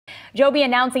Joby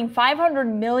announcing $500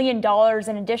 million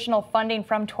in additional funding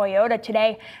from Toyota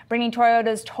today, bringing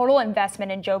Toyota's total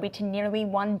investment in Joby to nearly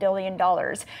 $1 billion.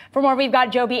 For more, we've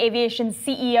got Joby Aviation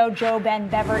CEO JoeBen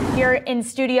Bevirt here in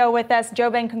studio with us.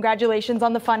 JoeBen, congratulations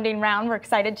on the funding round. We're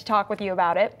excited to talk with you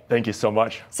about it. Thank you so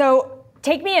much. So,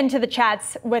 take me into the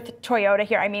chats with Toyota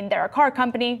here. I mean, they're a car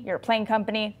company, you're a plane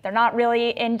company. They're not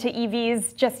really into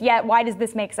EVs just yet. Why does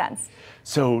this make sense?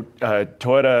 So the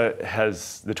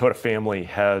Toyota family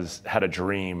has had a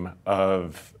dream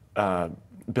of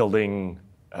building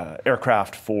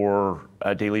aircraft for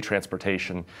daily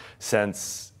transportation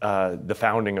since the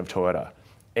founding of Toyota.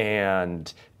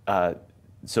 And that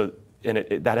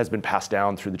has been passed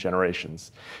down through the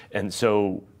generations. And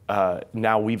so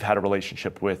now we've had a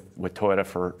relationship with Toyota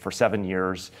for 7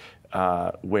 years,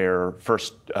 where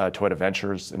first Toyota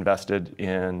Ventures invested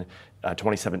in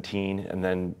 2017, and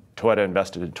then Toyota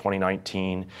invested in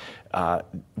 2019.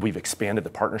 We've expanded the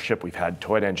partnership. We've had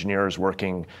Toyota engineers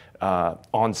working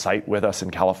on site with us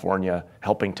in California,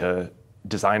 helping to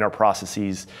design our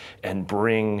processes and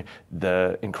bring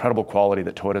the incredible quality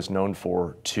that Toyota is known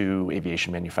for to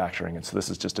aviation manufacturing. And so this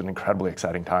is just an incredibly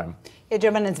exciting time. Yeah,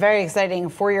 JoeBen, it's very exciting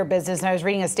for your business. And I was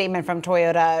reading a statement from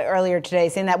Toyota earlier today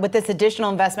saying that with this additional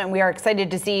investment, we are excited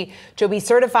to see Joby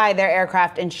certify their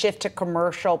aircraft and shift to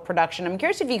commercial production. I'm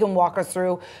curious if you can walk us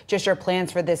through just your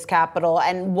plans for this capital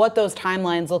and what those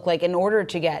timelines look like in order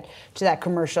to get to that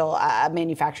commercial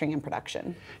manufacturing and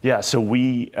production. Yeah, so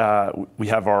we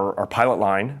have our pilot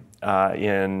line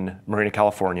in Marina,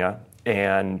 California,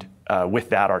 and with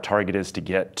that, our target is to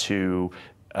get to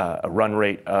a run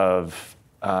rate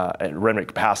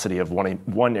capacity of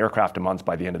one aircraft a month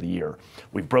by the end of the year.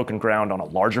 We've broken ground on a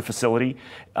larger facility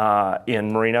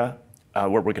in Marina, where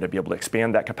we're going to be able to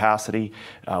expand that capacity.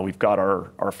 We've got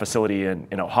our facility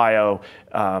in Ohio,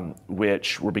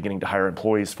 which we're beginning to hire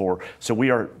employees for. So we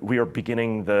are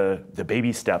beginning the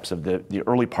baby steps of the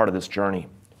early part of this journey.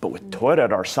 But with Toyota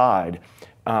at our side,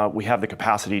 we have the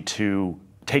capacity to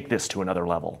take this to another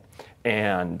level.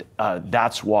 And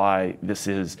that's why this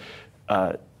is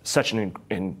such an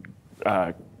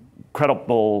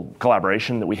incredible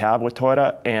collaboration that we have with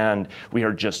Toyota, and we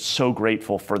are just so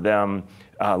grateful for them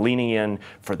leaning in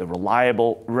for the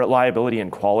reliability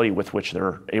and quality with which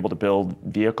they're able to build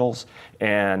vehicles,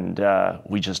 and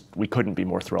we couldn't be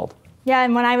more thrilled. Yeah,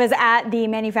 and when I was at the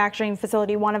manufacturing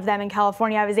facility, one of them in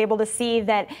California, I was able to see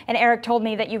that, and Eric told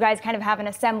me that you guys kind of have an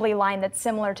assembly line that's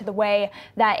similar to the way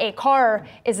that a car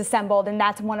is assembled, and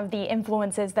that's one of the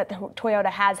influences that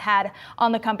Toyota has had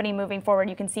on the company moving forward.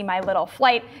 You can see my little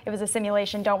flight. It was a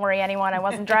simulation. Don't worry, anyone. I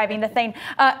wasn't driving the thing.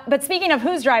 But speaking of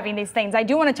who's driving these things, I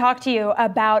do want to talk to you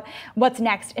about what's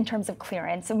next in terms of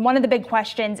clearance. And one of the big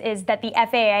questions is that the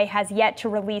FAA has yet to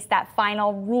release that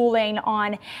final ruling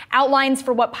on outlines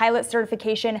for what pilot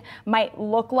certification might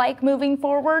look like moving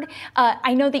forward.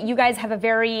 I know that you guys have a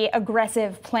very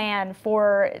aggressive plan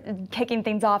for kicking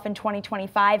things off in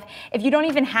 2025. If you don't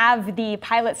even have the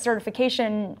pilot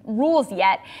certification rules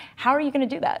yet, how are you going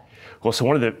to do that? Well, so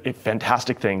one of the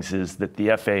fantastic things is that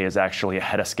the FAA is actually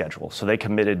ahead of schedule. So they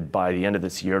committed by the end of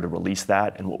this year to release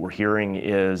that, and what we're hearing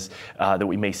is that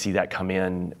we may see that come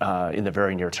in the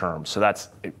very near term. So that's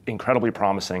incredibly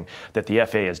promising that the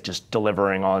FAA is just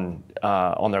delivering on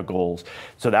their goals.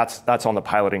 So that's on the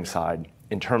piloting side.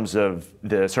 In terms of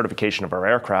the certification of our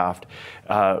aircraft,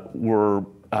 we're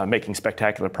making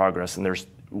spectacular progress. And there's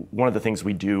one of the things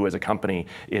we do as a company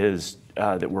is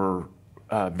that we're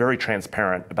very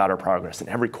transparent about our progress. And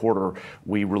every quarter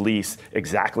we release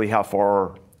exactly how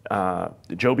far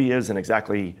Joby is and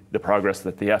exactly the progress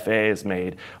that the FAA has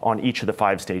made on each of the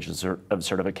 5 stages of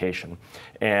certification.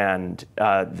 And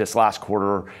this last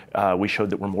quarter, we showed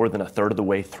that we're more than a third of the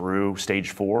way through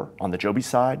stage 4 on the Joby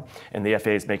side, and the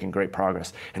FAA is making great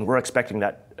progress. And we're expecting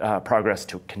that progress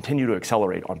to continue to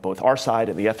accelerate on both our side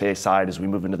and the FAA side as we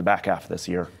move into the back half of this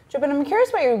year. JoeBen, I'm curious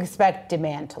what you expect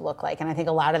demand to look like, and I think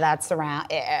a lot of that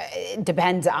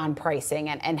depends on pricing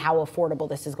and how affordable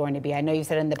this is going to be. I know you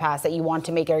said in the past that you want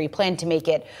to make it, or you plan to make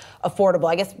it affordable.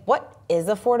 I guess what is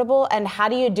affordable, and how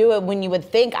do you do it when you would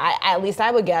think, at least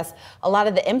I would guess, a lot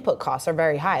of the input costs are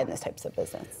very high in this types of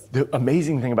business? The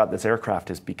amazing thing about this aircraft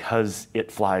is because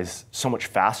it flies so much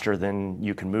faster than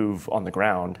you can move on the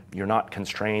ground, you're not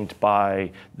constrained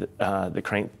by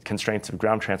the constraints of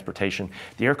ground transportation.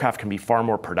 The aircraft can be far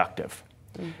more productive.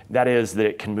 That is, that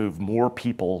it can move more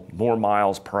people, more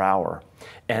miles per hour.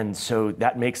 And so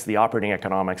that makes the operating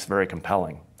economics very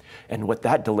compelling. And what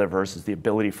that delivers is the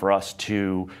ability for us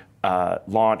to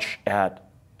launch at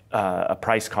a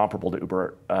price comparable to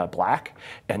Uber Black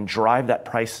and drive that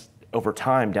price over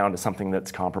time down to something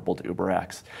that's comparable to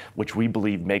UberX, which we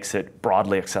believe makes it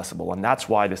broadly accessible. And that's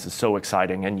why this is so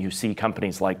exciting. And you see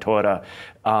companies like Toyota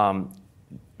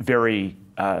very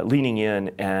leaning in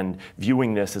and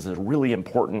viewing this as a really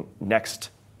important next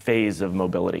phase of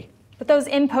mobility. But those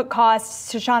input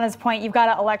costs, to Shauna's point, you've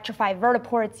got to electrify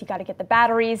vertiports, you got to get the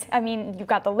batteries. I mean, you've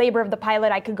got the labor of the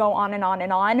pilot. I could go on and on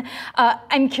and on.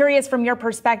 I'm curious from your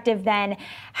perspective then,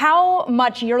 how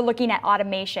much you're looking at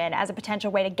automation as a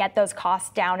potential way to get those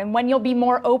costs down, and when you'll be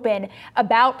more open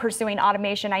about pursuing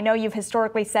automation. I know you've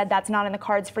historically said that's not in the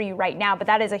cards for you right now, but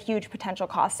that is a huge potential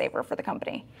cost saver for the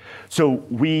company. So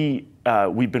we've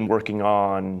been working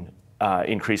on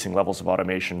increasing levels of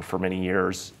automation for many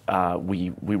years. We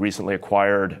recently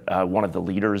acquired one of the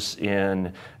leaders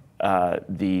in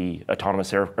the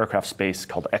autonomous aircraft space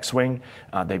called X-Wing.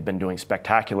 They've been doing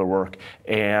spectacular work,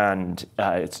 and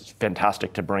it's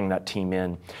fantastic to bring that team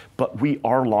in. But we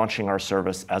are launching our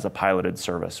service as a piloted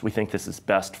service. We think this is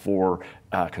best for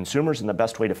consumers and the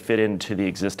best way to fit into the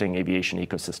existing aviation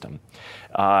ecosystem.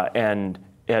 And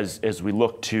as we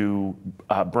look to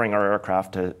bring our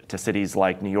aircraft to cities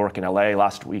like New York and LA,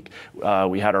 last week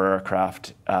we had our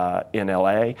aircraft in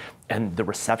LA, and the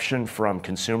reception from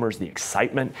consumers, the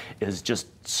excitement is just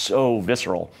so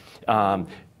visceral.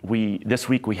 This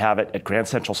week we have it at Grand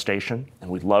Central Station,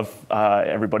 and we'd love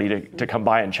everybody to come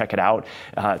by and check it out.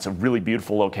 It's a really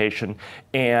beautiful location,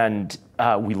 and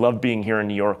we love being here in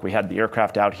New York. We had the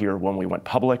aircraft out here when we went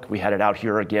public. We had it out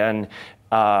here again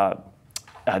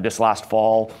this last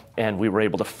fall, and we were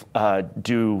able to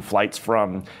do flights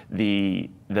from the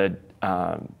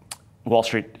Wall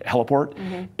Street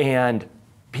heliport, and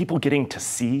people getting to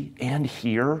see and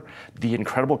hear the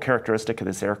incredible characteristic of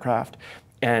this aircraft,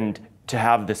 and to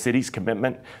have the city's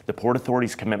commitment, the Port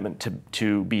Authority's commitment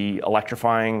to be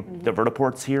electrifying the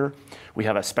vertiports here. We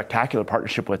have a spectacular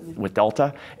partnership with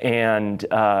Delta, and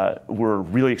we're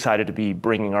really excited to be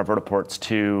bringing our vertiports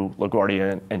to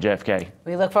LaGuardia and JFK.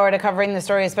 We look forward to covering the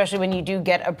story, especially when you do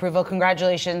get approval.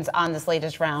 Congratulations on this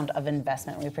latest round of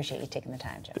investment. We appreciate you taking the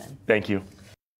time, JoeBen. Thank you.